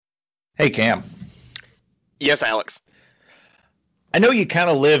Hey Cam, Yes, Alex. I know you kind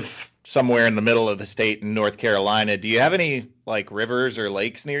of live somewhere in the middle of the state in North Carolina. Do you have any like rivers or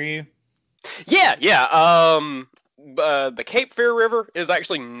lakes near you? Yeah. The Cape Fear River is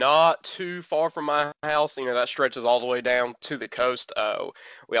actually not too far from my house. That stretches all the way down to the coast.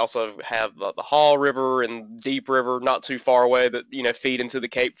 We also have the Hall River and Deep River not too far away that feed into the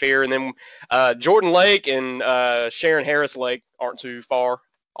Cape Fear, and then Jordan Lake and Sharon Harris Lake aren't too far.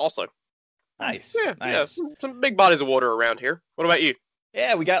 Also, Nice, yeah, nice. some big bodies of water around here. What about you?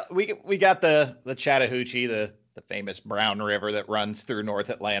 Yeah, we got the Chattahoochee, the famous Brown River that runs through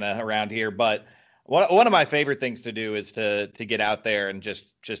North Atlanta around here. But one of my favorite things to do is to get out there and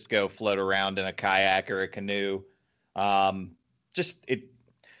just go float around in a kayak or a canoe. Um, just it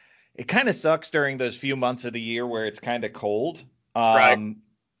kind of sucks during those few months of the year where it's kind of cold. Right. Um,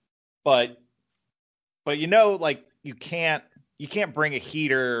 but But like you can't bring a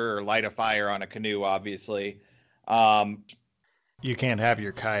heater or light a fire on a canoe, obviously. Um, You can't have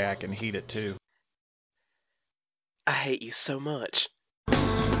your kayak and heat it too. I hate you so much.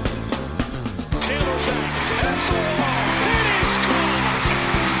 Taylor back at the wall. It is gone.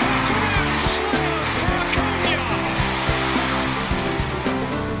 Grand slam for Acuna.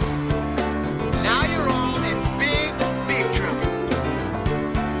 Now you're all in big, big trouble.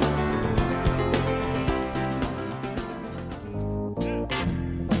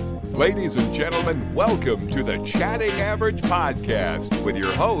 Ladies and gentlemen, welcome to the Chatting Average Podcast with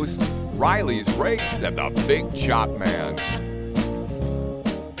your hosts, Riley's Rakes and the Big Chop Man.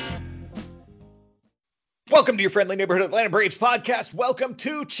 Welcome to your friendly neighborhood Atlanta Braves podcast. Welcome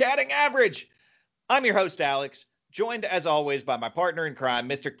to Chatting Average. I'm your host, Alex, joined as always by my partner in crime,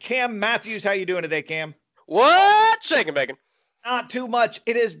 Mr. Cam Matthews. How you doing today, Cam? What? Shaking bacon. Not too much.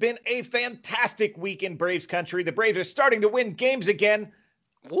 It has been a fantastic week in Braves country. The Braves are starting to win games again.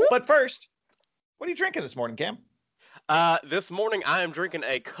 Whoop. But first, what are you drinking this morning, Cam? This morning I am drinking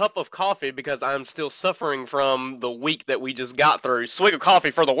a cup of coffee because I'm still suffering from the week that we just got through. Swig of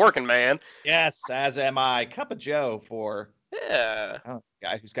coffee for the working man. Yes, as am I. Cup of Joe for Yeah.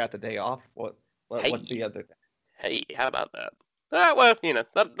 guy who's got the day off. Hey. What's the other thing? Hey, how about that? Well,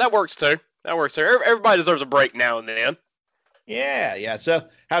 that works too. That works too. Everybody deserves a break now and then. Yeah. So,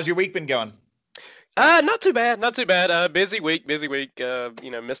 how's your week been going? Not too bad. Busy week.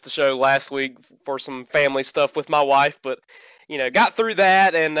 Missed the show last week for some family stuff with my wife, but got through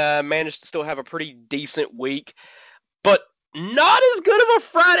that and managed to still have a pretty decent week. But not as good of a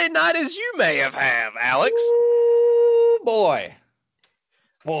Friday night as you may have Alex. Ooh, boy.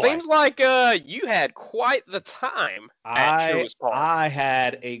 Seems like you had quite the time at Truist Park. I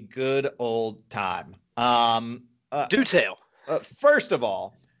had a good old time. Do tell. First of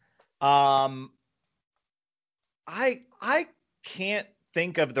all, I can't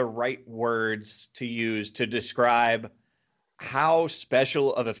think of the right words to use to describe how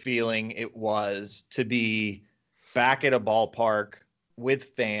special of a feeling it was to be back at a ballpark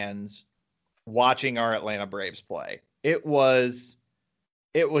with fans watching our Atlanta Braves play. It was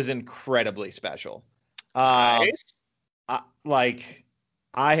incredibly special. Nice.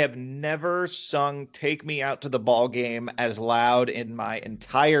 I have never sung "Take Me Out to the Ball Game" as loud in my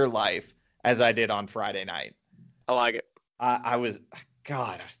entire life as I did on Friday night. I like it.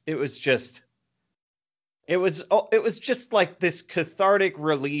 It was just like this cathartic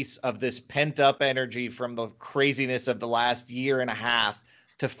release of this pent up energy from the craziness of the last year and a half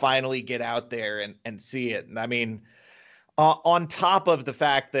to finally get out there and see it. And I mean, on top of the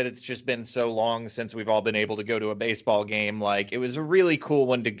fact that it's just been so long since we've all been able to go to a baseball game, like it was a really cool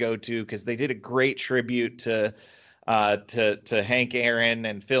one to go to because they did a great tribute to Hank Aaron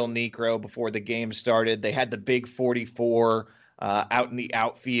and Phil Niekro before the game started. They had the big 44 out in the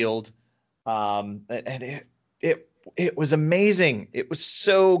outfield, and it was amazing. It was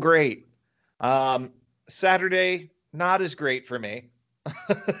so great. Saturday, not as great for me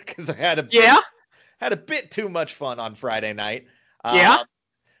because I had a bit too much fun on Friday night. I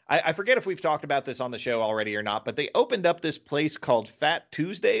forget if we've talked about this on the show already or not, but they opened up this place called Fat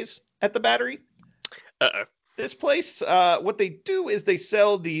Tuesdays at the Battery. This place, what they do is they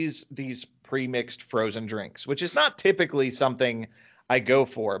sell these pre-mixed frozen drinks, which is not typically something I go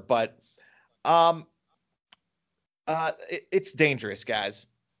for, but it's dangerous, guys.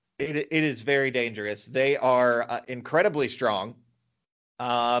 It is very dangerous. They are incredibly strong.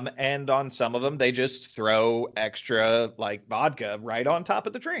 And on some of them, they just throw extra like vodka right on top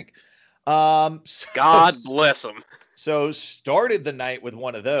of the drink. God bless them. So started the night with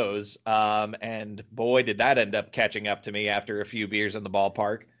one of those, and boy, did that end up catching up to me after a few beers in the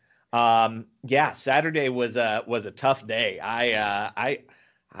ballpark. Saturday was a tough day.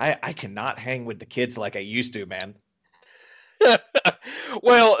 I cannot hang with the kids like I used to, man.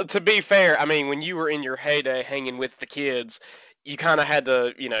 Well, to be fair, I mean, when you were in your heyday hanging with the kids, you kind of had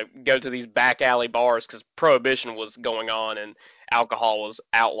to, go to these back alley bars because prohibition was going on and alcohol was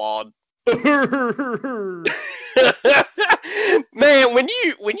outlawed. Man, when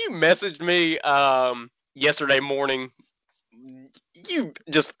you messaged me yesterday morning,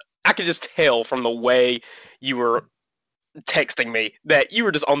 I could just tell from the way you were texting me that you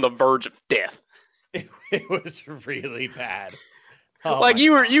were just on the verge of death. It was really bad. Oh Like my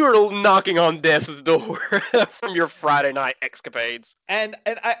you were knocking on death's door from your Friday night escapades. And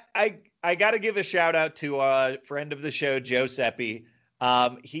I got to give a shout out to a friend of the show, Joe Seppi.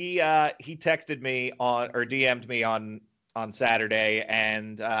 He texted me or DM'd me on Saturday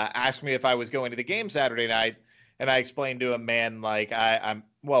and asked me if I was going to the game Saturday night. And I explained to him, man, like I'm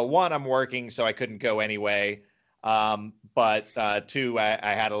working, so I couldn't go anyway. But two,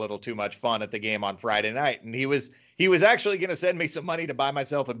 I had a little too much fun at the game on Friday night, and he was actually going to send me some money to buy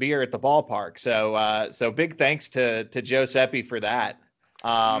myself a beer at the ballpark. So big thanks to Joe Seppi for that.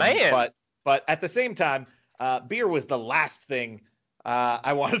 Man. But at the same time, beer was the last thing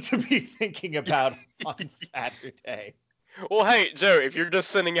I wanted to be thinking about on Saturday. Well, hey, Joe, if you're just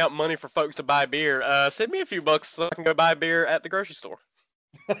sending out money for folks to buy beer, send me a few bucks so I can go buy beer at the grocery store.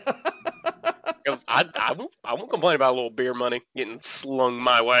 Because I won't complain about a little beer money getting slung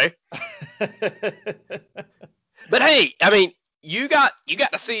my way. But hey, I mean, you got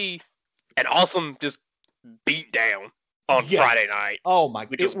to see an awesome just beat down on Yes. Friday night. Oh my!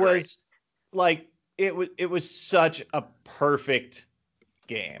 Which It was great. was like it was such a perfect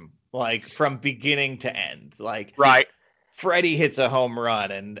game, like from beginning to end. Like Right. Freddie hits a home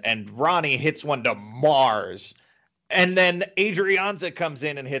run and Ronnie hits one to Mars. And then Adrianza comes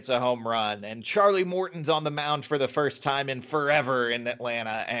in and hits a home run, and Charlie Morton's on the mound for the first time in forever in Atlanta,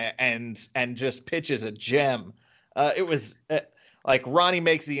 and just pitches a gem. It was like Ronnie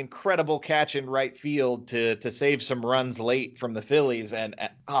makes the incredible catch in right field to save some runs late from the Phillies, and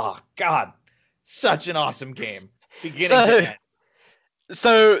oh God, such an awesome game, beginning to end.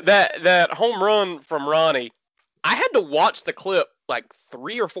 So that home run from Ronnie, I had to watch the clip like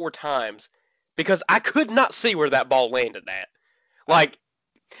 3 or 4 times because I could not see where that ball landed at. Like,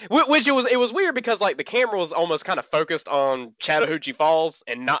 which it was weird because like the camera was almost kind of focused on Chattahoochee Falls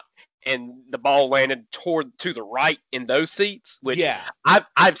and the ball landed to the right in those seats, which Yeah.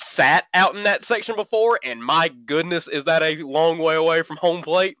 I've sat out in that section before, and my goodness, is that a long way away from home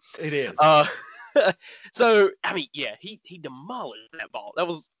plate. It is. So I mean, yeah, he demolished that ball. That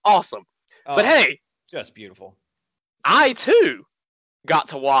was awesome. Oh, But hey, just beautiful. I too got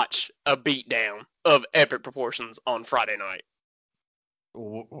to watch a beatdown of epic proportions on Friday night.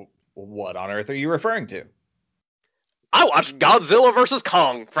 What on earth are you referring to? I watched Godzilla vs.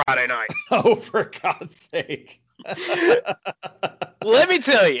 Kong Friday night. Oh, for God's sake. Let me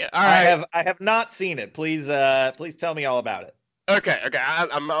tell you. All right. I have not seen it. Please tell me all about it. Okay.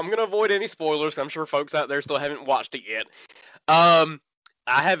 I'm gonna avoid any spoilers. I'm sure folks out there still haven't watched it yet.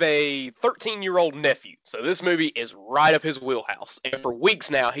 I have a 13-year-old nephew, so this movie is right up his wheelhouse. And for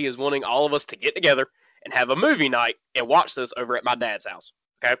weeks now, he is wanting all of us to get together and have a movie night and watch this over at my dad's house.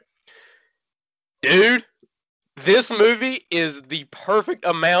 Okay, dude, this movie is the perfect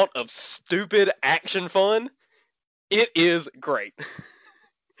amount of stupid action fun. It is great.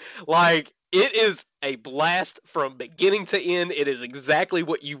 Like, it is a blast from beginning to end. It is exactly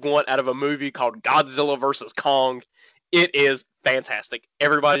what you want out of a movie called Godzilla vs. Kong. It is fantastic.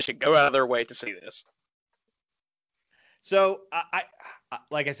 Everybody should go out of their way to see this. So I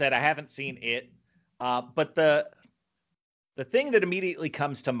like I said, I haven't seen it, but the thing that immediately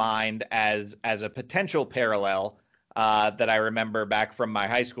comes to mind as a potential parallel that I remember back from my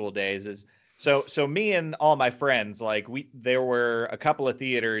high school days is so me and all my friends, like there were a couple of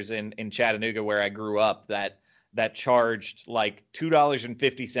theaters in Chattanooga where I grew up that charged like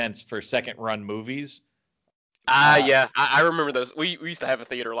 $2.50 for second run movies. Yeah, I remember those. We used to have a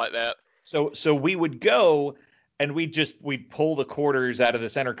theater like that. So we would go and we'd pull the quarters out of the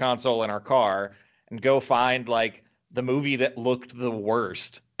center console in our car and go find like the movie that looked the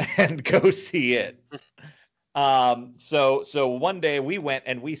worst and go see it. So one day we went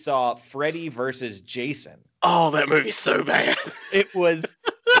and we saw Freddy versus Jason. Oh, that movie's so bad. It was,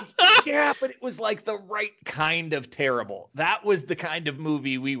 yeah, but it was like the right kind of terrible. That was the kind of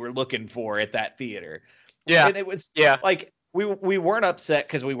movie we were looking for at that theater. Yeah. And it was Yeah. like we weren't upset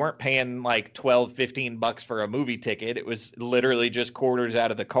because we weren't paying like $12-15 for a movie ticket. It was literally just quarters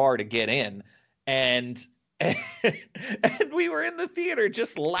out of the car to get in. And we were in the theater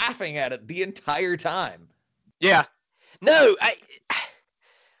just laughing at it the entire time. Yeah. No,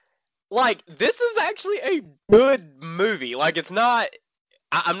 like, this is actually a good movie. Like, it's not.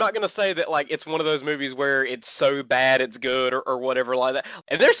 I'm not gonna say that like it's one of those movies where it's so bad it's good or whatever like that.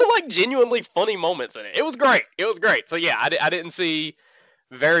 And there's some like genuinely funny moments in it. It was great. It was great. So yeah, I didn't see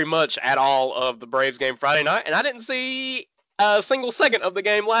very much at all of the Braves game Friday night, and I didn't see a single second of the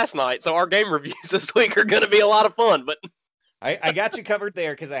game last night. So our game reviews this week are gonna be a lot of fun. But I got you covered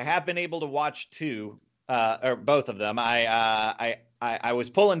there because I have been able to watch two, or both of them. I was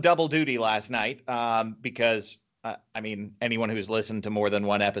pulling double duty last night because. I mean, anyone who's listened to more than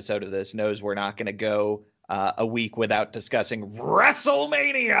one episode of this knows we're not going to go a week without discussing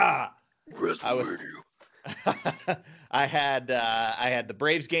WrestleMania. I had the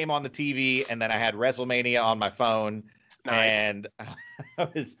Braves game on the TV, and then I had WrestleMania on my phone, and I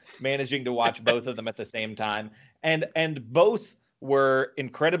was managing to watch both of them at the same time, and both were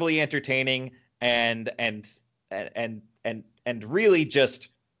incredibly entertaining and really just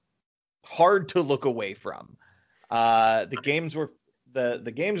hard to look away from. The games were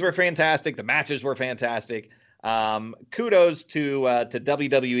fantastic. The matches were fantastic. Kudos to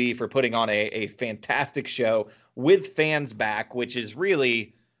WWE for putting on a fantastic show with fans back, which is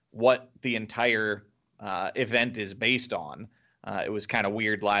really what the entire event is based on. It was kind of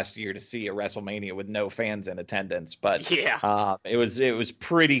weird last year to see a WrestleMania with no fans in attendance, but yeah, it was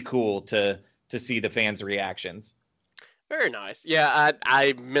pretty cool to see the fans' reactions. Very nice. Yeah,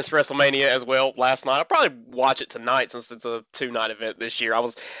 I missed WrestleMania as well last night. I'll probably watch it tonight since it's a 2-night event this year. I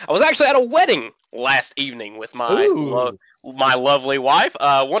was actually at a wedding last evening with my lovely wife.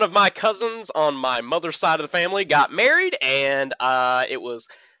 One of my cousins on my mother's side of the family got married, and it was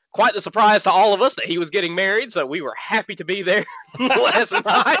quite the surprise to all of us that he was getting married. So we were happy to be there last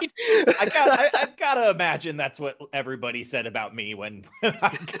night. I've got to imagine that's what everybody said about me when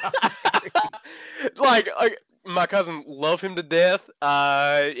I got married. like my cousin, love him to death.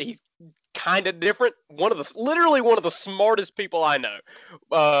 He's kind of different. Literally one of the smartest people I know,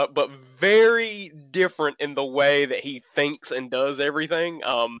 but very different in the way that he thinks and does everything.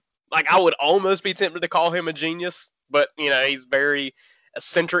 Like I would almost be tempted to call him a genius, but he's very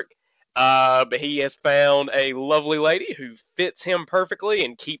eccentric. But he has found a lovely lady who fits him perfectly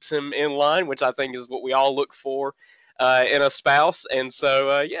and keeps him in line, which I think is what we all look for in a spouse. And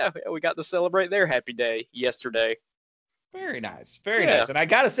so, we got to celebrate their happy day yesterday. Very nice. Very nice. And I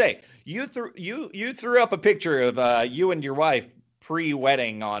got to say, you threw up a picture of you and your wife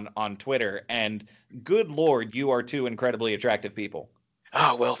pre-wedding on Twitter, and good Lord, you are two incredibly attractive people.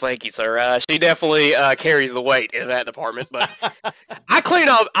 Oh, well, thank you, sir. She definitely carries the weight in that department, but I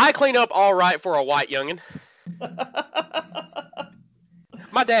clean up all right for a white youngin'.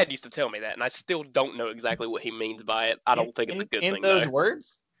 My dad used to tell me that, and I still don't know exactly what he means by it. I don't think it's a good thing. In those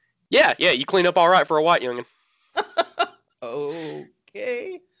words? Yeah, you clean up all right for a white youngin'.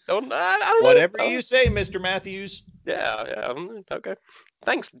 Okay. I don't know. Whatever you say, Mr. Matthews. Yeah, okay.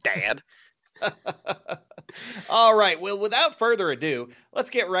 Thanks, Dad. All right, well, without further ado, let's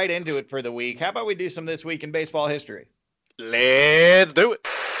get right into it for the week. How about we do some This Week in Baseball History? Let's do it.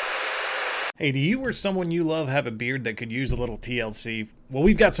 Hey, do you or someone you love have a beard that could use a little TLC? Well,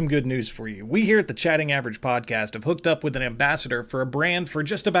 we've got some good news for you. We here at the Chatting Average Podcast have hooked up with an ambassador for a brand for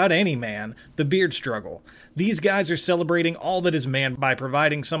just about any man, The Beard Struggle. These guys are celebrating all that is man by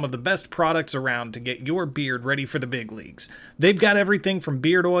providing some of the best products around to get your beard ready for the big leagues. They've got everything from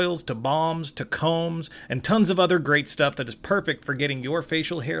beard oils to balms to combs and tons of other great stuff that is perfect for getting your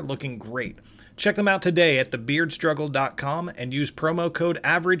facial hair looking great. Check them out today at thebeardstruggle.com and use promo code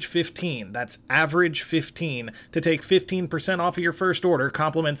AVERAGE15, that's AVERAGE15, to take 15% off of your first order,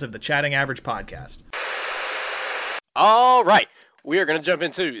 compliments of the Chatting Average Podcast. All right, we are going to jump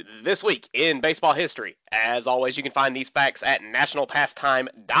into This Week in Baseball History. As always, you can find these facts at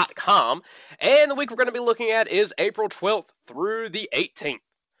nationalpastime.com, and the week we're going to be looking at is April 12th through the 18th.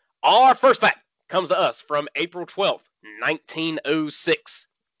 Our first fact comes to us from April 12th, 1906.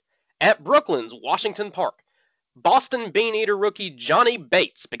 At Brooklyn's Washington Park, Boston Beaneater rookie Johnny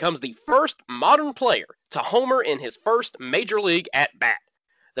Bates becomes the first modern player to homer in his first major league at-bat.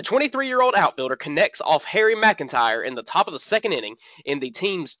 The 23-year-old outfielder connects off Harry McIntyre in the top of the second inning in the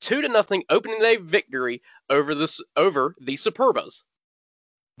team's 2-0 opening day victory over the Superbas.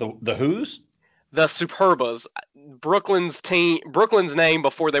 The who's? The Superbas, Brooklyn's name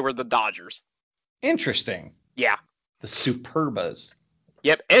before they were the Dodgers. Interesting. Yeah. The Superbas.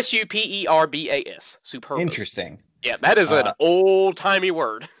 Yep, Superbas. Superbas. Interesting. Yeah, that is an old-timey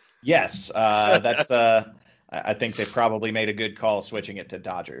word. Yes, that's. I think they probably made a good call switching it to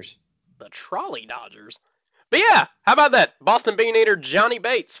Dodgers. The Trolley Dodgers. But yeah, how about that? Boston Beaneater Johnny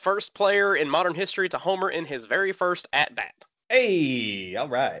Bates, first player in modern history to homer in his very first at-bat. Hey, all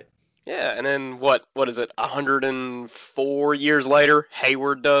right. Yeah, and then what is it, 104 years later,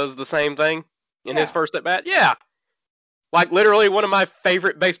 Hayward does the same thing in his first at bat? Yeah. Like literally one of my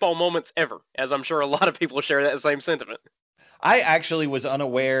favorite baseball moments ever, as I'm sure a lot of people share that same sentiment. I actually was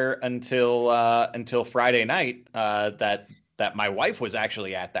unaware until Friday night that my wife was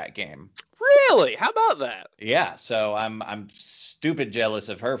actually at that game. Really? How about that? Yeah, so I'm stupid jealous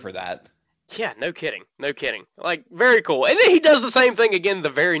of her for that. Yeah, no kidding. No kidding. Like, very cool. And then he does the same thing again the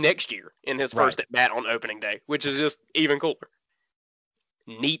very next year in his first at bat on opening day, which is just even cooler.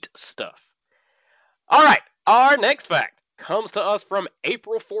 Neat stuff. All right, our next fact comes to us from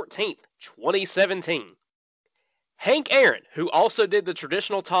April 14th, 2017. Hank Aaron, who also did the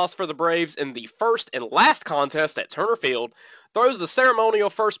traditional toss for the Braves in the first and last contest at Turner Field, throws the ceremonial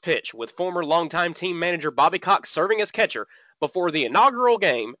first pitch with former longtime team manager Bobby Cox serving as catcher before the inaugural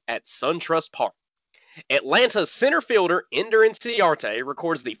game at SunTrust Park. Atlanta's center fielder Ender Inciarte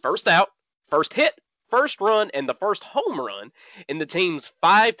records the first out, first hit, first run, and the first home run in the team's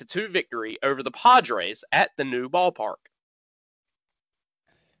 5-2 victory over the Padres at the new ballpark.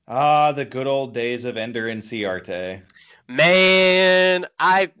 Ah, the good old days of Ender Inciarte. Man,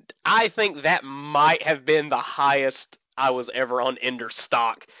 I think that might have been the highest I was ever on Ender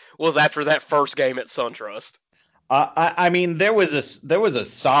stock, was after that first game at SunTrust. I mean, there was a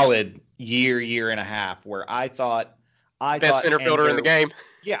solid year and a half where I thought best center fielder in the game.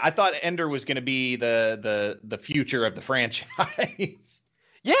 Yeah, I thought Ender was going to be the future of the franchise.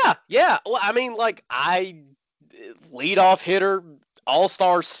 Yeah. Well, I mean, like, leadoff hitter,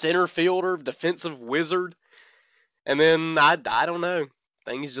 all-star center fielder, defensive wizard, and then I don't know,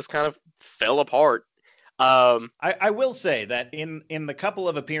 things just kind of fell apart. I will say that in the couple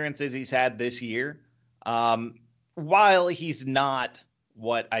of appearances he's had this year, while he's not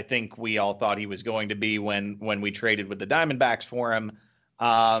what I think we all thought he was going to be when we traded with the Diamondbacks for him,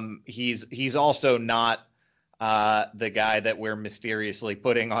 he's also not the guy that we're mysteriously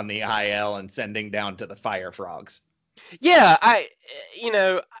putting on the IL and sending down to the Fire Frogs. Yeah,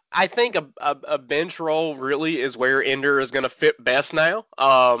 I think a bench role really is where Ender is going to fit best now.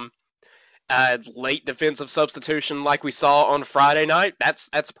 Late defensive substitution like we saw on Friday night,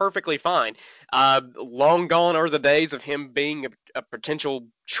 that's perfectly fine. Long gone are the days of him being a potential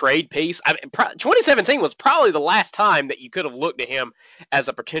trade piece. 2017 was probably the last time that you could have looked at him as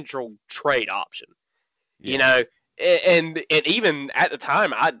a potential trade option. Yeah. You know, and even at the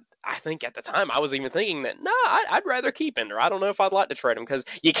time, I think at the time I was even thinking that, I'd rather keep Ender. I don't know if I'd like to trade him because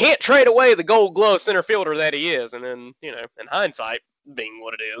you can't trade away the Gold Glove center fielder that he is. And then, in hindsight, being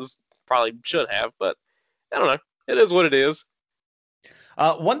what it is, probably should have, but I don't know. It is what it is.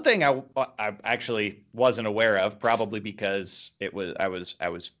 One thing I actually wasn't aware of, probably because I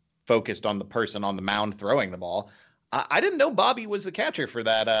was focused on the person on the mound throwing the ball. I didn't know Bobby was the catcher for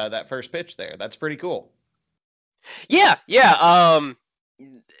that first pitch there. That's pretty cool. Yeah.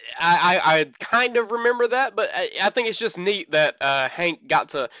 I kind of remember that, but I think it's just neat that Hank got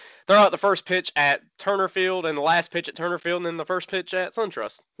to throw out the first pitch at Turner Field and the last pitch at Turner Field and then the first pitch at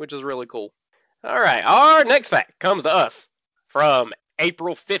SunTrust, which is really cool. All right, our next fact comes to us from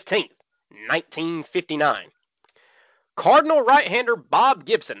April 15th, 1959. Cardinal right-hander Bob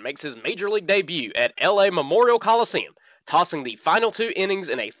Gibson makes his major league debut at LA Memorial Coliseum, tossing the final 2 innings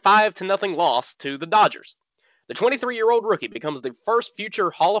in a 5-0 loss to the Dodgers. The 23-year-old rookie becomes the first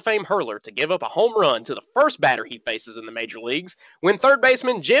future Hall of Fame hurler to give up a home run to the first batter he faces in the major leagues when third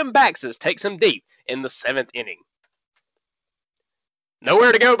baseman Jim Baxes takes him deep in the 7th inning.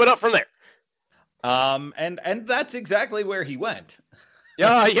 Nowhere to go but up from there. And that's exactly where he went.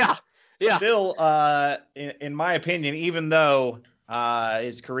 Yeah. Still, in my opinion, even though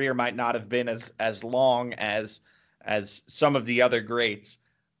his career might not have been as long as some of the other greats,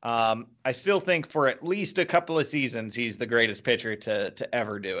 I still think for at least a couple of seasons, he's the greatest pitcher to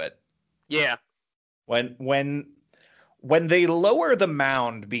ever do it. Yeah. When they lower the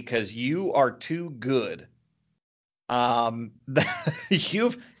mound because you are too good,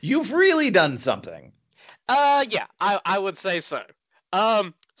 you've really done something. Yeah, I would say so.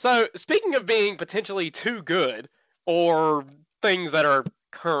 So speaking of being potentially too good or things that are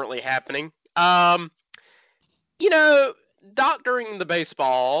currently happening, doctoring the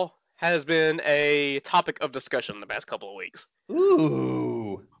baseball has been a topic of discussion the past couple of weeks.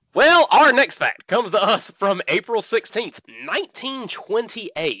 Ooh. Well, our next fact comes to us from April 16th,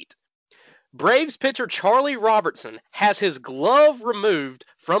 1928. Braves pitcher Charlie Robertson has his glove removed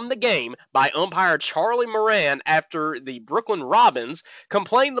from the game by umpire Charlie Moran after the Brooklyn Robins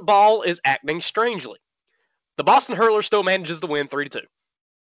complained the ball is acting strangely. The Boston Hurler still manages to win 3-2.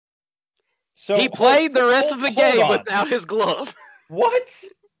 So he played the rest of the game without his glove. What?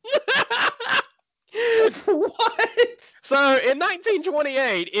 What? So in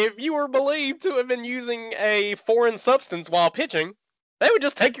 1928, if you were believed to have been using a foreign substance while pitching, they would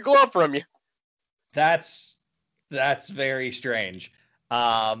just take your glove from you. That's very strange.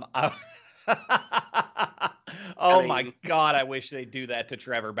 Oh my God, I wish they'd do that to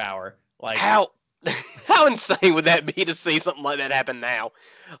Trevor Bauer. Like How insane would that be to see something like that happen now?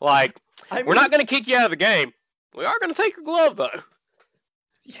 Like, I we're mean- not going to kick you out of the game. We are going to take your glove, though.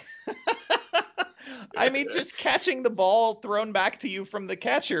 I mean, just catching the ball thrown back to you from the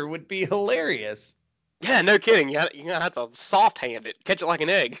catcher would be hilarious. Yeah, no kidding. You're going to have to soft hand it, catch it like an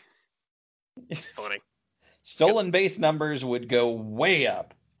egg. It's funny. Stolen base numbers would go way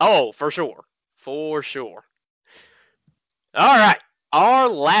up. Oh, for sure. For sure. All right. Our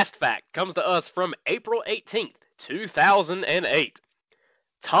last fact comes to us from April 18th, 2008.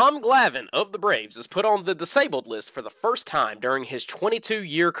 Tom Glavine of the Braves is put on the disabled list for the first time during his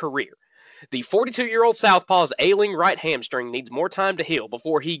 22-year career. The 42-year-old Southpaw's ailing right hamstring needs more time to heal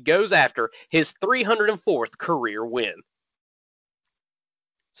before he goes after his 304th career win.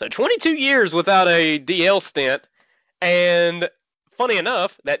 So 22 years without a DL stint, and funny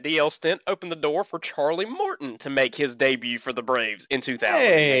enough, that DL stint opened the door for Charlie Morton to make his debut for the Braves in 2008.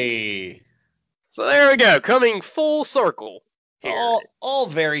 Hey, So there we go, coming full circle here. all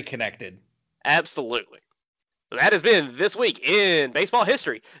very connected. Absolutely. So that has been This Week in Baseball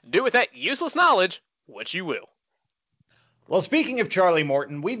History. Do with that useless knowledge what you will. Well, speaking of Charlie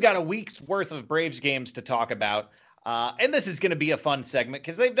Morton, we've got a week's worth of Braves games to talk about. And this is going to be a fun segment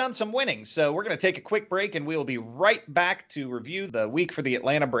because they've done some winning. So we're going to take a quick break and we will be right back to review the week for the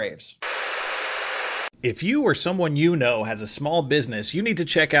Atlanta Braves. If you or someone you know has a small business, you need to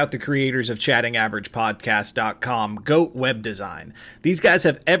check out the creators of chattingaveragepodcast.com, Goat Web Design. These guys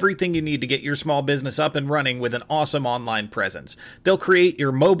have everything you need to get your small business up and running with an awesome online presence. They'll create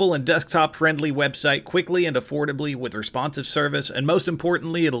your mobile and desktop-friendly website quickly and affordably with responsive service, and most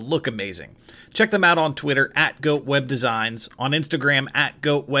importantly, it'll look amazing. Check them out on Twitter at Goat Web Designs, on Instagram at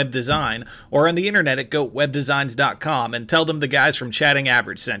Goat Web Design, or on the internet at goatwebdesigns.com, and tell them the guys from Chatting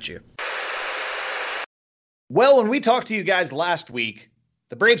Average sent you. Well, when we talked to you guys last week,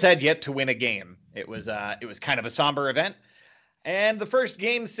 the Braves had yet to win a game. It was kind of a somber event. And the first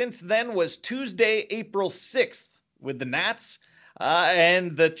game since then was Tuesday, April 6th with the Nats.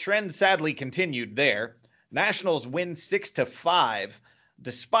 And the trend sadly continued there. Nationals win 6-5,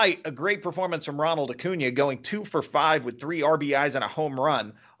 despite a great performance from Ronald Acuna going 2 for 5 with 3 RBIs and a home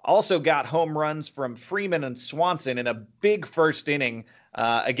run. Also got home runs from Freeman and Swanson in a big first inning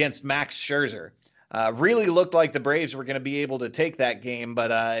against Max Scherzer. Really looked like the Braves were going to be able to take that game,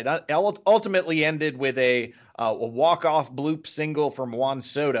 but it ultimately ended with a walk-off bloop single from Juan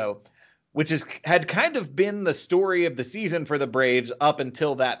Soto, which had kind of been the story of the season for the Braves up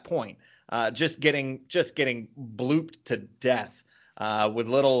until that point. Just getting blooped to death with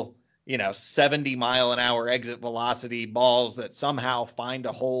little 70-mile-an-hour exit velocity balls that somehow find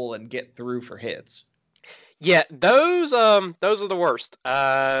a hole and get through for hits. Yeah, those are the worst.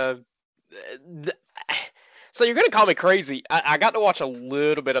 So you're going to call me crazy. I got to watch a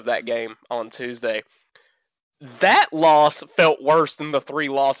little bit of that game on Tuesday. That loss felt worse than the 3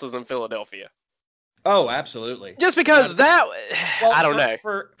 losses in Philadelphia. Oh, absolutely. Just because I don't know.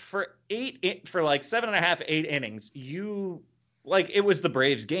 For 7.5, 8 innings, it was the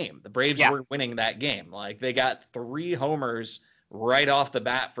Braves game. The Braves were winning that game. Like, they got 3 homers right off the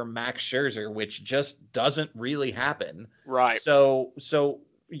bat from Max Scherzer, which just doesn't really happen. Right. So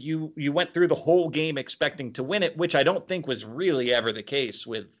you went through the whole game expecting to win it, which I don't think was really ever the case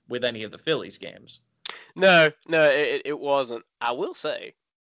with any of the Phillies games. No, it wasn't. I will say,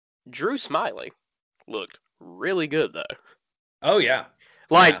 Drew Smyly looked really good, though. Oh, yeah.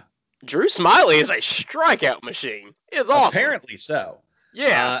 Drew Smyly is a strikeout machine. It's awesome. Apparently so.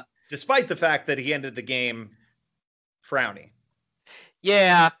 Yeah. Despite the fact that he ended the game frowny.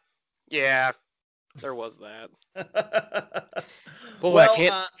 Yeah. There was that. Boy, Well,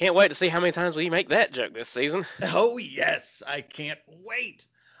 I can't wait to see how many times we make that joke this season. Oh, yes. I can't wait.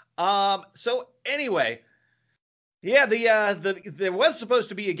 So anyway, yeah, there was supposed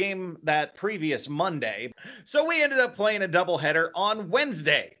to be a game that previous Monday. So we ended up playing a doubleheader on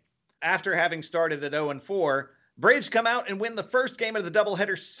Wednesday. After having started at 0-4, Braves come out and win the first game of the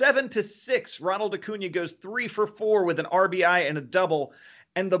doubleheader 7-6. Ronald Acuna goes 3 for 4 with an RBI and a double.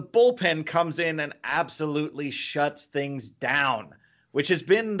 And the bullpen comes in and absolutely shuts things down, which has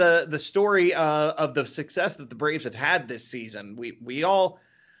been the story of the success that the Braves have had this season.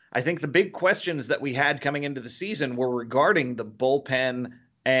 I think the big questions that we had coming into the season were regarding the bullpen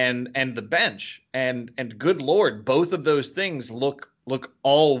and the bench. And good Lord, both of those things look look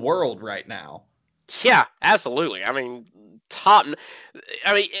all world right now. Yeah, absolutely. I mean,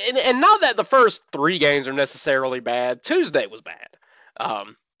 and not that the first 3 games are necessarily bad. Tuesday was bad.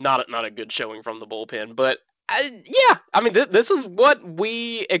 Not a good showing from the bullpen, but this is what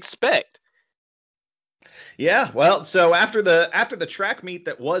we expect. Yeah, well, so after the track meet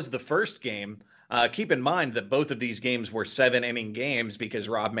that was the first game, keep in mind that both of these games were 7-inning games because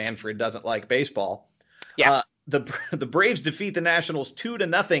Rob Manfred doesn't like baseball. Yeah. The Braves defeat the Nationals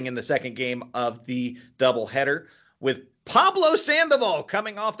 2-0 in the second game of the doubleheader, with Pablo Sandoval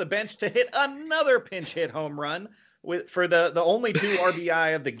coming off the bench to hit another pinch hit home run for the only 2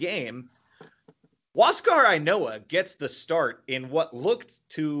 RBI of the game. Huáscar Ynoa gets the start in what looked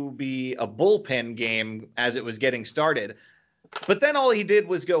to be a bullpen game as it was getting started. But then all he did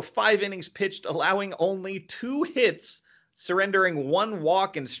was go 5 innings pitched, allowing only 2 hits, surrendering 1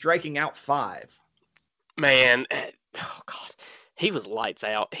 walk and striking out 5. Man, oh God, he was lights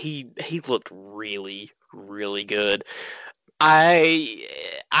out. He looked really, really good.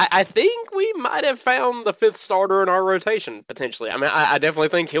 I think we might have found the 5th starter in our rotation, potentially. I mean, I definitely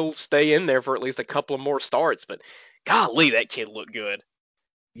think he'll stay in there for at least a couple of more starts, but golly, that kid looked good.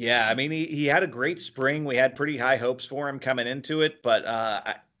 Yeah, I mean, he had a great spring. We had pretty high hopes for him coming into it, but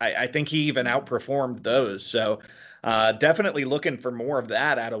I think he even outperformed those. So definitely looking for more of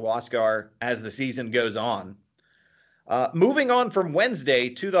that out of Huáscar as the season goes on. Moving on from Wednesday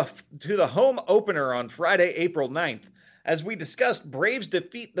to the home opener on Friday, April 9th. As we discussed, Braves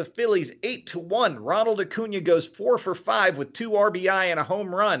defeat the Phillies 8-1. Ronald Acuna goes 4 for 5 with 2 RBI and a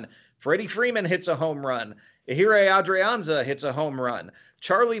home run. Freddie Freeman hits a home run. Ehire Adrianza hits a home run.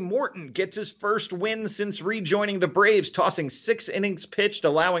 Charlie Morton gets his first win since rejoining the Braves, tossing 6 innings pitched,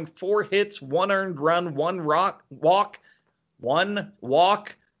 allowing 4 hits, 1 earned run, 1 walk,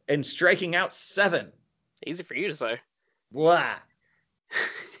 and striking out 7. Easy for you to say. Blah.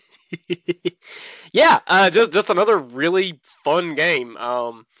 Yeah, just another really fun game.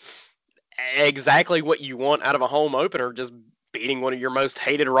 Exactly what you want out of a home opener, just beating one of your most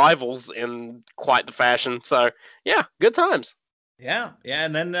hated rivals in quite the fashion. So, yeah, good times. Yeah,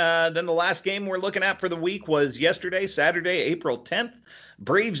 and then the last game we're looking at for the week was yesterday, Saturday, April 10th.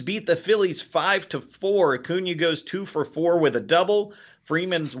 Braves beat the Phillies 5-4. Acuna goes 2 for 4 with a double.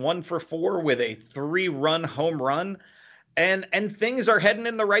 Freeman's 1 for 4 with a 3-run home run. And things are heading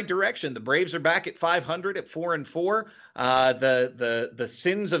in the right direction. The Braves are back at 500 at 4-4. The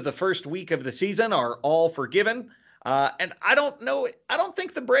sins of the first week of the season are all forgiven. And I don't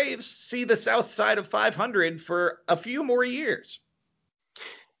think the Braves see the south side of 500 for a few more years.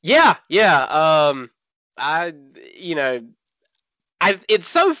 Yeah. It's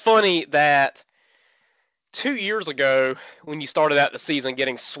so funny that 2 years ago, when you started out the season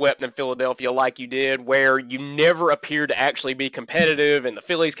getting swept in Philadelphia like you did, where you never appeared to actually be competitive, and the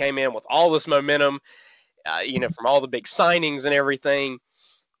Phillies came in with all this momentum, from all the big signings and everything,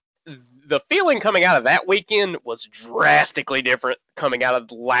 the feeling coming out of that weekend was drastically different coming out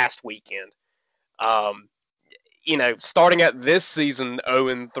of last weekend. Starting out this season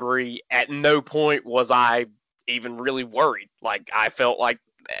 0-3, at no point was I even really worried. Like, I felt like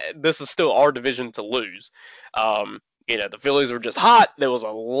this is still our division to lose. The Phillies were just hot. There was a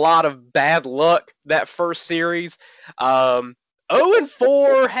lot of bad luck that first series.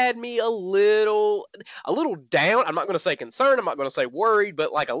 0-4 had me a little down. I'm not going to say concerned. I'm not going to say worried,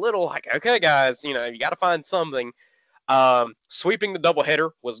 but like a little like, okay, guys, you got to find something. Sweeping the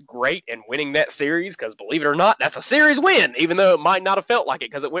doubleheader was great, and winning that series, because believe it or not, that's a series win, even though it might not have felt like it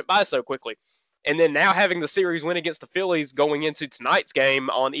because it went by so quickly. And then now having the series win against the Phillies going into tonight's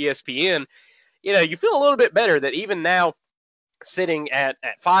game on ESPN, you feel a little bit better that even now sitting at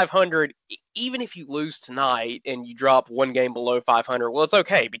 500, even if you lose tonight and you drop 1 game below 500, well, it's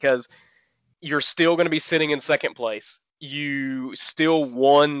okay because you're still going to be sitting in second place. You still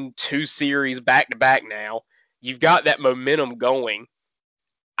won 2 series back-to-back now. You've got that momentum going.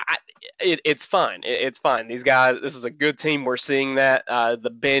 It's fine. It's fine. These guys, this is a good team. We're seeing that. The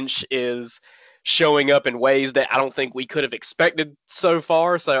bench is showing up in ways that I don't think we could have expected so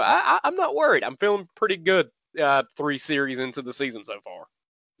far. So I'm not worried. I'm feeling pretty good 3 series into the season so far.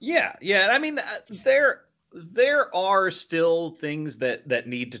 Yeah. I mean, there are still things that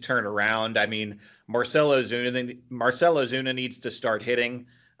need to turn around. I mean, Marcell Ozuna needs to start hitting.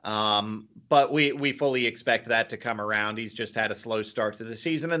 But we fully expect that to come around. He's just had a slow start to the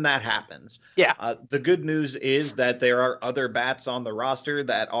season, and that happens. Yeah. The good news is that there are other bats on the roster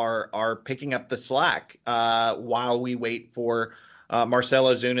that are picking up the slack while we wait for Marcell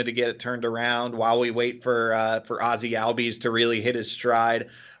Ozuna to get it turned around, while we wait for Ozzie Albies to really hit his stride.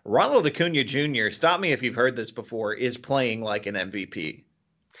 Ronald Acuna Jr., stop me if you've heard this before, is playing like an MVP.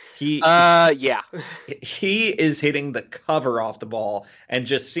 Yeah. He is hitting the cover off the ball and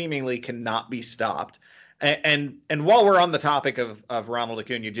just seemingly cannot be stopped. And while we're on the topic of Ronald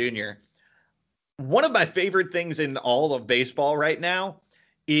Acuna Jr., one of my favorite things in all of baseball right now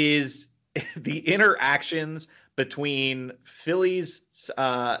is the interactions between Phillies,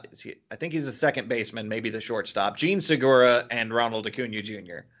 I think he's the second baseman, maybe the shortstop, Gene Segura and Ronald Acuna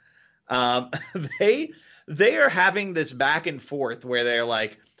Jr. They are having this back and forth where they're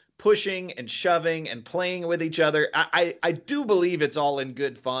like pushing and shoving and playing with each other. I do believe it's all in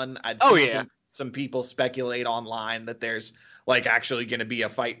good fun. I've seen some people speculate online that there's like actually going to be a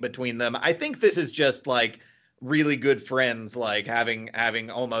fight between them. I think this is just like really good friends, like having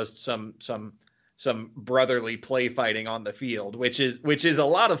almost some brotherly play fighting on the field, which is a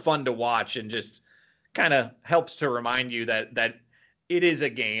lot of fun to watch and just kind of helps to remind you that it is a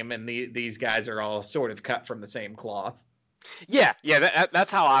game and these guys are all sort of cut from the same cloth. Yeah,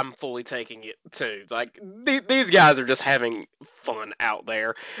 that's how I'm fully taking it too. Like these guys are just having fun out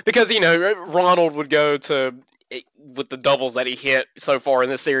there because Ronald would go to with the doubles that he hit so far in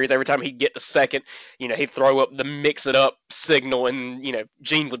this series. Every time he'd get to second, he'd throw up the mix it up signal, and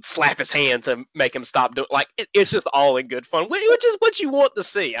Gene would slap his hand to make him stop doing. Like it's just all in good fun, which is what you want to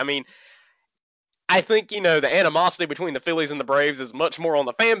see. I mean, I think, the animosity between the Phillies and the Braves is much more on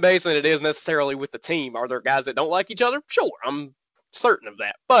the fan base than it is necessarily with the team. Are there guys that don't like each other? Sure, I'm certain of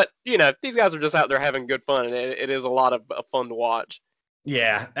that. But, these guys are just out there having good fun, and it is a lot of fun to watch.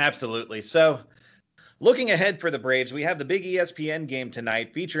 Yeah, absolutely. So, looking ahead for the Braves, we have the big ESPN game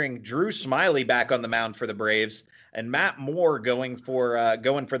tonight featuring Drew Smyly back on the mound for the Braves and Matt Moore going for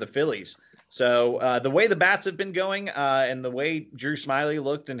the Phillies. So the way the bats have been going and the way Drew Smyly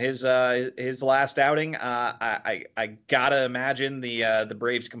looked in his last outing, I gotta imagine the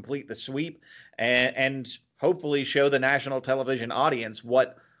Braves complete the sweep and hopefully show the national television audience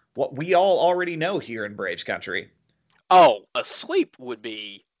what we all already know here in Braves country. Oh, a sweep would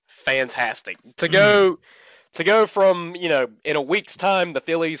be fantastic to go from in a week's time the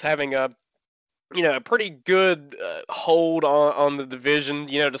Phillies having a pretty good hold on the division,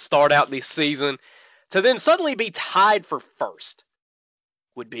 to start out this season, to then suddenly be tied for first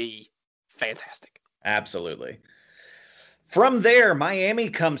would be fantastic. Absolutely. From there, Miami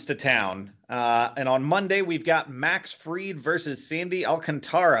comes to town. And on Monday, we've got Max Fried versus Sandy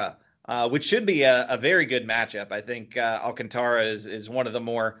Alcantara, which should be a very good matchup. I think Alcantara is one of the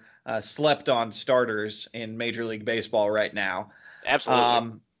more slept-on starters in Major League Baseball right now.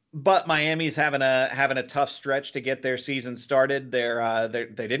 Absolutely. But Miami's having a tough stretch to get their season started. They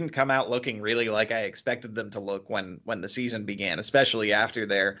didn't come out looking really like I expected them to look when the season began, especially after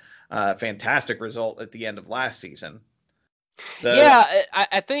their fantastic result at the end of last season.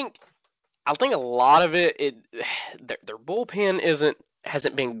 I think a lot of it their bullpen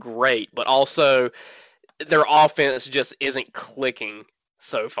hasn't been great, but also their offense just isn't clicking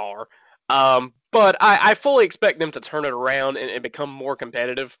so far. But I fully expect them to turn it around and become more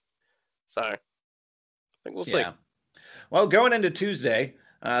competitive. So I think we'll see. Well, going into Tuesday,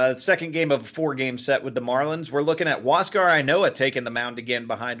 second game of a 4-game set with the Marlins, we're looking at Huáscar Ynoa taking the mound again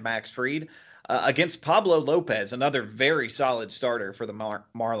behind Max Fried against Pablo Lopez, another very solid starter for the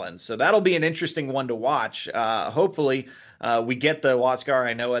Marlins. So that'll be an interesting one to watch. Hopefully we get the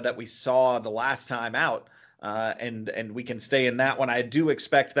Huáscar Ynoa that we saw the last time out. And we can stay in that one. I do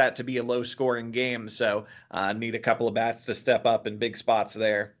expect that to be a low-scoring game, so need a couple of bats to step up in big spots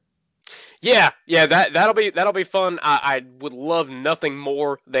there. Yeah, that'll be fun. I would love nothing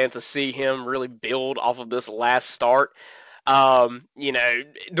more than to see him really build off of this last start. Do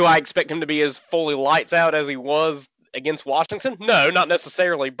I expect him to be as fully lights out as he was against Washington? No, not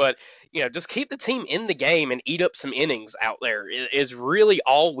necessarily, but just keep the team in the game and eat up some innings out there is really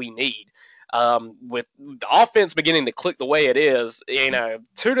all we need. With the offense beginning to click the way it is,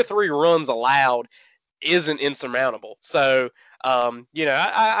 2 to 3 runs allowed isn't insurmountable. So,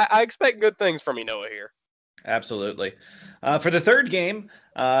 I expect good things from Ynoa here. Absolutely. For the third game,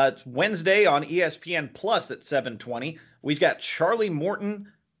 Wednesday on ESPN Plus at 7:20, we've got Charlie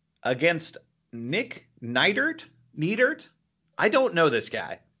Morton against Nick Neidert. I don't know this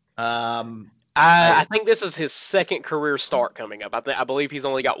guy. I think this is his second career start coming up. I believe he's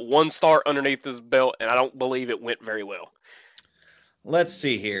only got one start underneath his belt, and I don't believe it went very well. Let's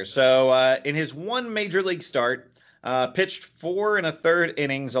see here. So in his one major league start, pitched 4 1/3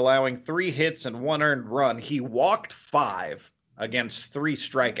 innings, allowing 3 hits and 1 earned run. He walked 5 against 3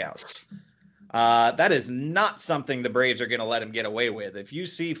 strikeouts. That is not something the Braves are going to let him get away with. If you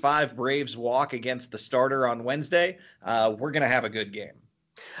see 5 Braves walk against the starter on Wednesday, we're going to have a good game.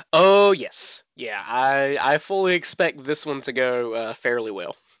 Oh, yes. Yeah, I fully expect this one to go fairly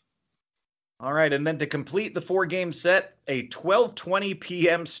well. All right, and then to complete the 4-game set, a 12:20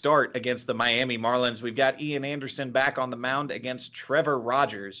 p.m. start against the Miami Marlins. We've got Ian Anderson back on the mound against Trevor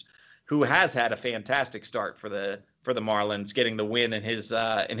Rogers, who has had a fantastic start for the Marlins, getting the win in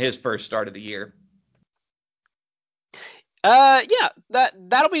his first start of the year. Yeah,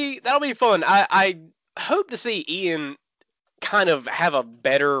 that'll be fun. I hope to see Ian kind of have a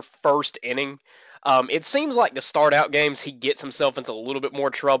better first inning. It seems like the start out games, he gets himself into a little bit more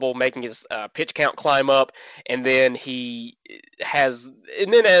trouble, making his pitch count climb up, and then effectively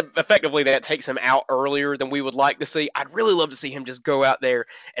that takes him out earlier than we would like to see. I'd really love to see him just go out there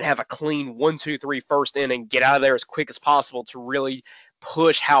and have a clean 1-2-3 first inning, get out of there as quick as possible to really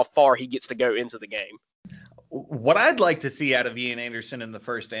push how far he gets to go into the game. What I'd like to see out of Ian Anderson in the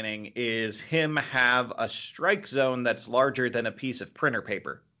first inning is him have a strike zone that's larger than a piece of printer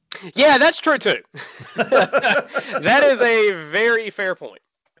paper. Yeah, that's true too. That is a very fair point.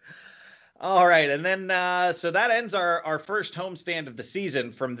 All right, and then so that ends our first homestand of the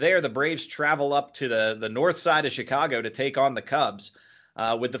season. From there, the Braves travel up to the north side of Chicago to take on the Cubs,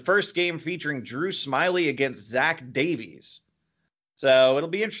 with the first game featuring Drew Smyly against Zach Davies. So it'll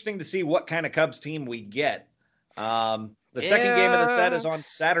be interesting to see what kind of Cubs team we get. The second game of the set is on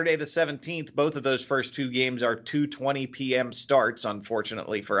Saturday the 17th. Both of those first two games are 2:20 p.m. starts,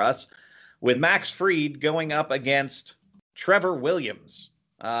 unfortunately for us, with Max Fried going up against Trevor Williams,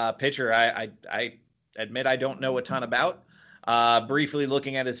 pitcher I admit I don't know a ton about. Briefly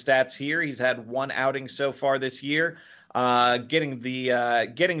looking at his stats here, he's had one outing so far this year, getting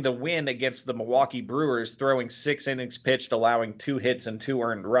the win against the Milwaukee Brewers, throwing 6 innings pitched, allowing 2 hits and 2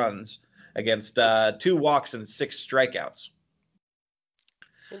 earned runs, against 2 walks and 6 strikeouts.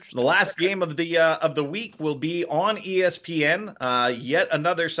 The last game of the week will be on ESPN. Yet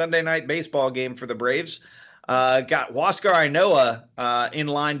another Sunday night baseball game for the Braves. Got Huascar Ynoa in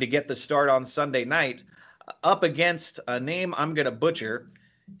line to get the start on Sunday night, up against a name I'm going to butcher.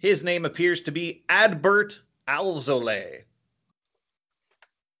 His name appears to be Adbert Alzolay.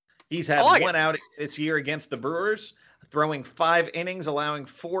 He's had one outing this year against the Brewers, throwing 5 innings, allowing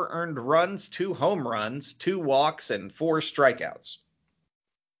 4 earned runs, 2 home runs, 2 walks, and 4 strikeouts.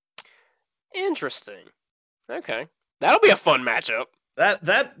 Interesting. Okay. That'll be a fun matchup.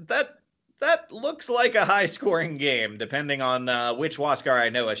 That looks like a high-scoring game, depending on which Huascar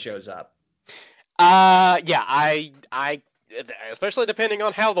Ynoa shows up. Yeah, I especially depending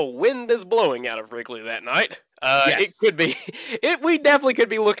on how the wind is blowing out of Wrigley that night. Yes. It could be. We definitely could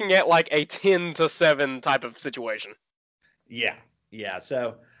be looking at like a 10-7 type of situation. Yeah.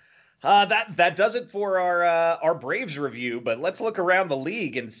 So that does it for our Braves review. But let's look around the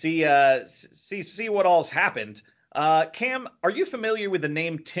league and see what all's happened. Cam, are you familiar with the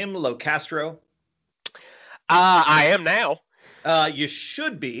name Tim Locastro? I am now. You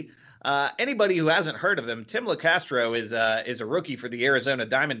should be. Anybody who hasn't heard of him, Tim Locastro is a rookie for the Arizona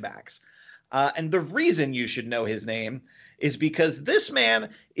Diamondbacks. And the reason you should know his name is because this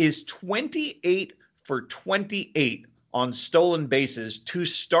man is 28 for 28 on stolen bases to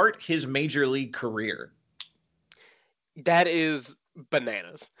start his major league career. That is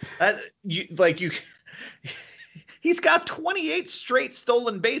bananas. He's got 28 straight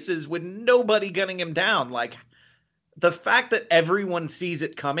stolen bases with nobody gunning him down. Like, the fact that everyone sees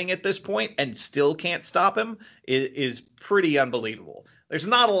it coming at this point and still can't stop him is pretty unbelievable. There's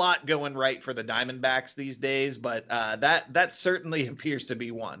not a lot going right for the Diamondbacks these days, but that certainly appears to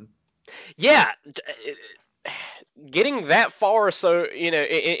be one. Yeah. Getting that far, so,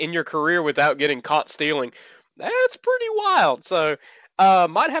 in your career without getting caught stealing, that's pretty wild. So,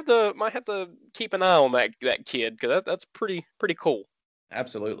 might have to keep an eye on that kid, because that's pretty cool.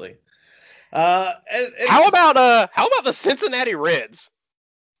 Absolutely. How about the Cincinnati Reds?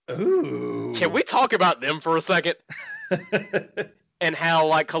 Ooh. Can we talk about them for a second? And how,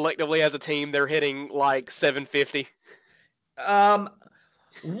 like, collectively as a team, they're hitting like 750.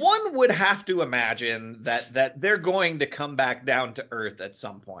 One would have to imagine that they're going to come back down to earth at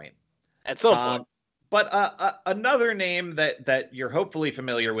some point. At some point. But another name that you're hopefully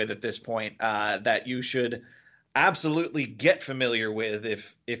familiar with at this point, that you should absolutely get familiar with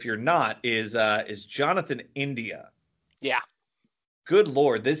if you're not, is Jonathan India. Yeah. Good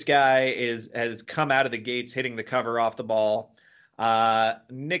Lord, this guy has come out of the gates hitting the cover off the ball.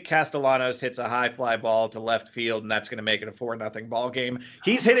 Nick Castellanos hits a high fly ball to left field, and that's going to make it a 4-0 ball game.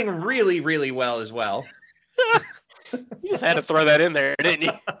 He's hitting really, really well as well. You just had to throw that in there, didn't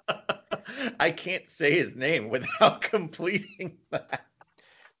you? I can't say his name without completing that.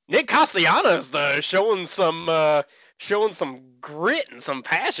 Nick Castellanos, though, showing some showing some grit and some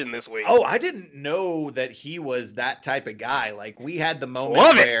passion this week. Oh, I didn't know that he was that type of guy. Like we had the moment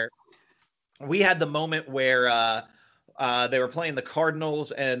Love it. where they were playing the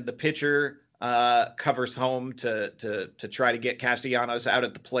Cardinals and the pitcher covers home to try to get Castellanos out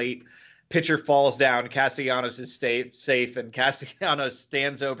at the plate. Pitcher falls down. Castellanos is safe, and Castellanos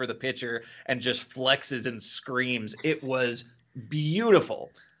stands over the pitcher and just flexes and screams. It was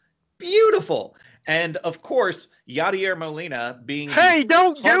beautiful, beautiful. And of course, Yadier Molina, being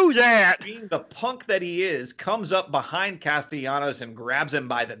don't do that. being the punk that he is, comes up behind Castellanos and grabs him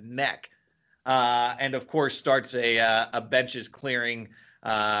by the neck, and of course starts a benches clearing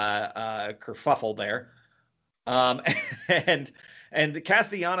kerfuffle there. And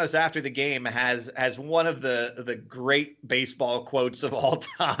Castellanos after the game has one of the great baseball quotes of all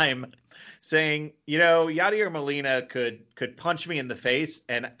time, saying, Yadier Molina could punch me in the face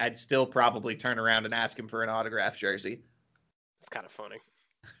and I'd still probably turn around and ask him for an autographed jersey. It's kind of funny.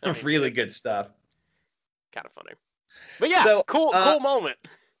 Really good stuff. Kind of funny. But yeah, So, cool moment.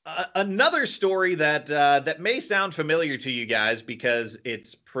 Another story that may sound familiar to you guys because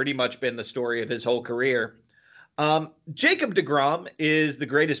it's pretty much been the story of his whole career. Jacob deGrom is the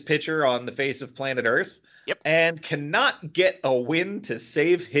greatest pitcher on the face of planet Earth. Yep. And cannot get a win to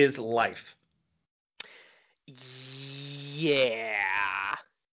save his life. Yeah.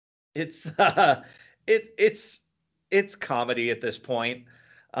 It's comedy at this point.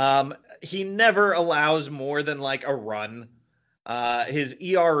 He never allows more than like a run. His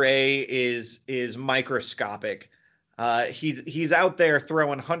ERA is microscopic. He's out there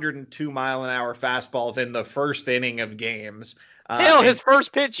throwing 102-mile-an-hour fastballs in the first inning of games. Hell, his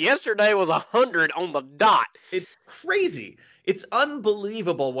first pitch yesterday was 100 on the dot. It's crazy. It's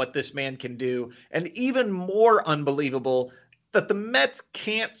unbelievable what this man can do, and even more unbelievable that the Mets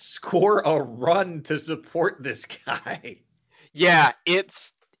can't score a run to support this guy. Yeah, it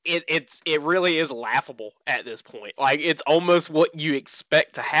really is laughable at this point. Like, it's almost what you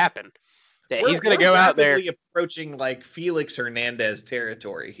expect to happen. That he's going to go out there approaching like Felix Hernandez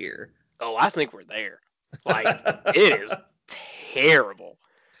territory here. Oh, I think we're there. Like, it is terrible.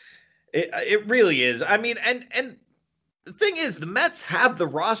 It really is. I mean, and the thing is, the Mets have the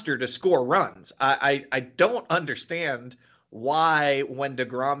roster to score runs. I don't understand why when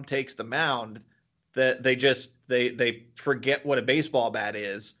deGrom takes the mound that they forget what a baseball bat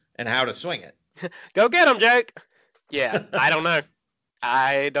is and how to swing it. Go get him, Jake. Yeah, I don't know.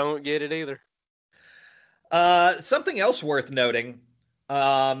 I don't get it either. Something else worth noting.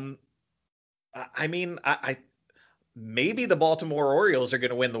 I maybe the Baltimore Orioles are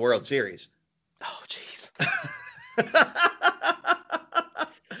going to win the World Series. Oh, jeez.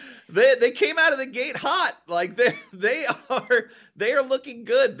 They came out of the gate hot. Like they are looking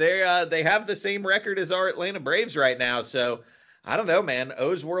good. They have the same record as our Atlanta Braves right now. So I don't know, man.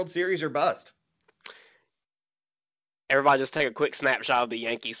 O's World Series or bust. Everybody just take a quick snapshot of the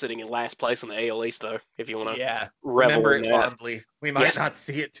Yankees sitting in last place in the AL East, though, if you want to remember it fondly. We might not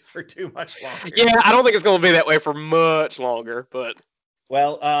see it for too much longer. Yeah, I don't think it's going to be that way for much longer, but...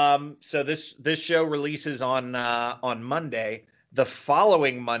 Well, so this show releases on Monday. The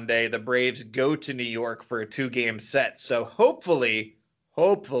following Monday, the Braves go to New York for a 2-game set. So hopefully,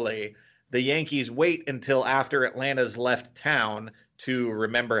 the Yankees wait until after Atlanta's left town to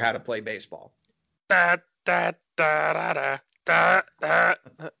remember how to play baseball.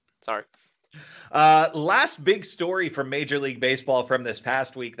 Sorry. Last big story from Major League Baseball from this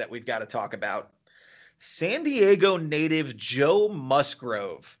past week that we've got to talk about. San Diego native Joe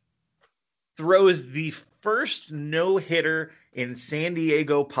Musgrove throws the first no-hitter in San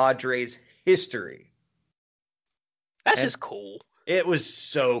Diego Padres history. That's just cool. It was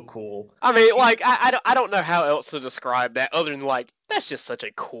so cool. I mean, like, I don't know how else to describe that other than, like, that's just such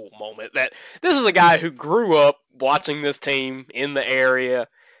a cool moment. That this is a guy who grew up watching this team in the area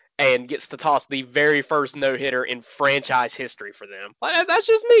and gets to toss the very first no-hitter in franchise history for them. Like, that's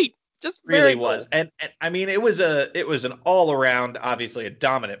just neat. Just really was. And I mean, it was an all-around, obviously a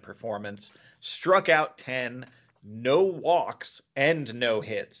dominant performance. Struck out 10, no walks, and no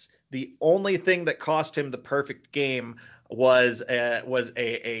hits. The only thing that cost him the perfect game was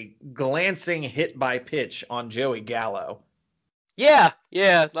a glancing hit by pitch on Joey Gallo. Yeah,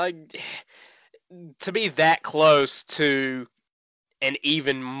 like to be that close to an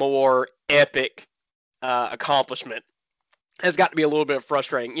even more epic accomplishment has got to be a little bit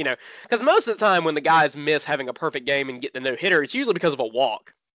frustrating, because most of the time when the guys miss having a perfect game and get the no-hitter, it's usually because of a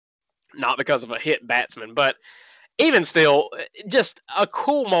walk, not because of a hit batsman. But even still, just a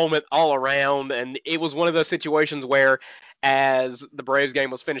cool moment all around, and it was one of those situations where, as the Braves game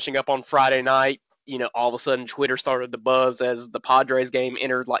was finishing up on Friday night, all of a sudden Twitter started to buzz as the Padres game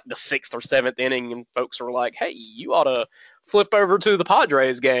entered like the 6th or 7th inning, and folks were like, hey, you ought to flip over to the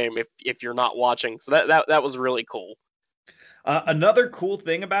Padres game if you're not watching. So that was really cool. Another cool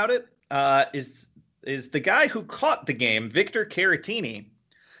thing about it is the guy who caught the game, Victor Caratini.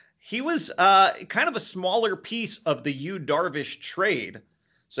 He was kind of a smaller piece of the Yu Darvish trade,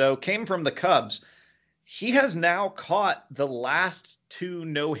 so came from the Cubs. He has now caught the last 2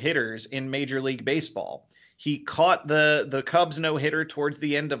 no-hitters in Major League Baseball. He caught the Cubs no-hitter towards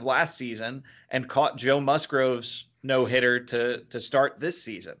the end of last season and caught Joe Musgrove's no-hitter to start this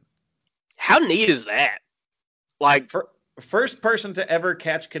season. How neat is that? Like, first person to ever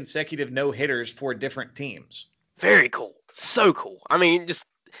catch consecutive no-hitters for different teams. Very cool. So cool. I mean, just,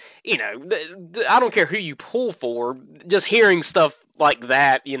 I don't care who you pull for, just hearing stuff like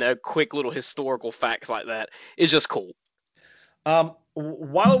that, quick little historical facts like that is just cool.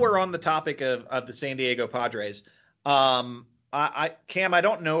 While we're on the topic of the San Diego Padres, Cam, I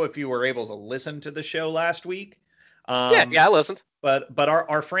don't know if you were able to listen to the show last week. Yeah, I listened. But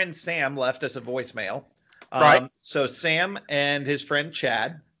our friend Sam left us a voicemail. Right. So Sam and his friend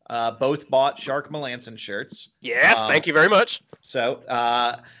Chad both bought Shark Melanson shirts. Yes, thank you very much. So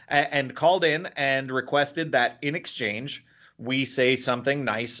and called in and requested that in exchange we say something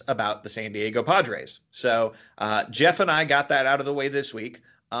nice about the San Diego Padres. So Jeff and I got that out of the way this week,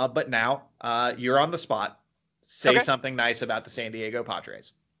 but now you're on the spot. Say something nice about the San Diego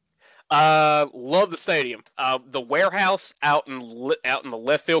Padres. Love the stadium. The warehouse out in the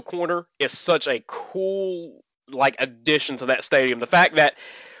left field corner is such a cool addition to that stadium. The fact that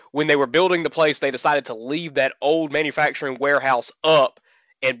when they were building the place, they decided to leave that old manufacturing warehouse up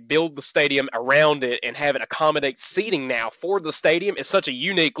and build the stadium around it and have it accommodate seating now for the stadium is such a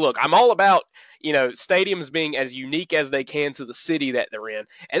unique look. I'm all about, stadiums being as unique as they can to the city that they're in.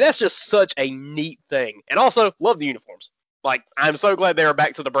 And that's just such a neat thing. And also, love the uniforms. I'm so glad they're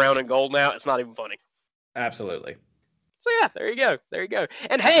back to the brown and gold now. It's not even funny. Absolutely. So yeah, there you go.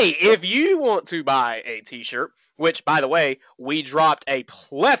 And hey, if you want to buy a t-shirt, which by the way, we dropped a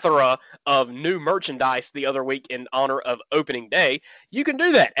plethora of new merchandise the other week in honor of opening day, you can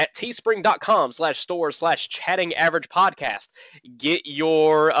do that at teespring.com/store/chattingaveragepodcast. Get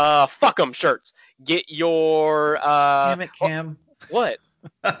your fuck 'em shirts. Get your Damn it, Cam. What?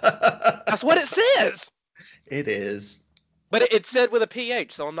 That's what it says. It is. But it said with a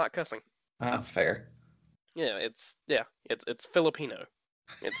PH, so I'm not cussing. Fair. Yeah, it's Filipino.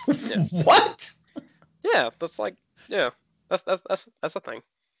 It's What? Yeah, that's that's a thing.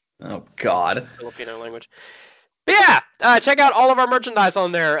 Oh God. Filipino language. But yeah, check out all of our merchandise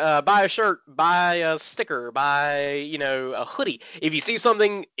on there. Buy a shirt, buy a sticker, buy a hoodie. If you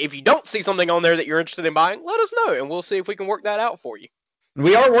don't see something on there that you're interested in buying, let us know, and we'll see if we can work that out for you.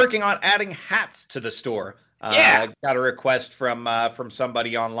 We are working on adding hats to the store. Yeah. Got a request from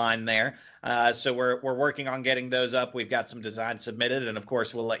somebody online there. So we're working on getting those up. We've got some designs submitted, and of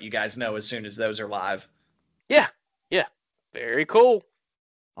course we'll let you guys know as soon as those are live. Yeah. Very cool.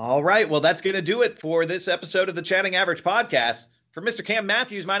 All right. Well, that's going to do it for this episode of the Chatting Average podcast. For Mr. Cam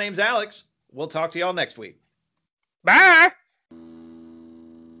Matthews, my name's Alex. We'll talk to y'all next week. Bye.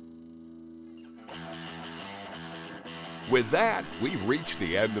 With that, we've reached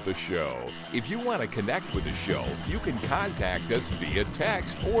the end of the show. If you want to connect with the show, you can contact us via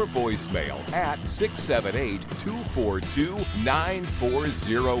text or voicemail at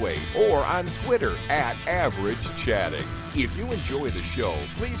 678-242-9408 or on Twitter at AverageChatting. If you enjoy the show,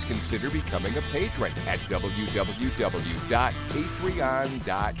 please consider becoming a patron at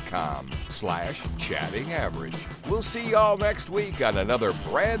www.patreon.com/chattingaverage. We'll see y'all next week on another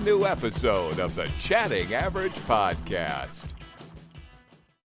brand new episode of the Chatting Average Podcast.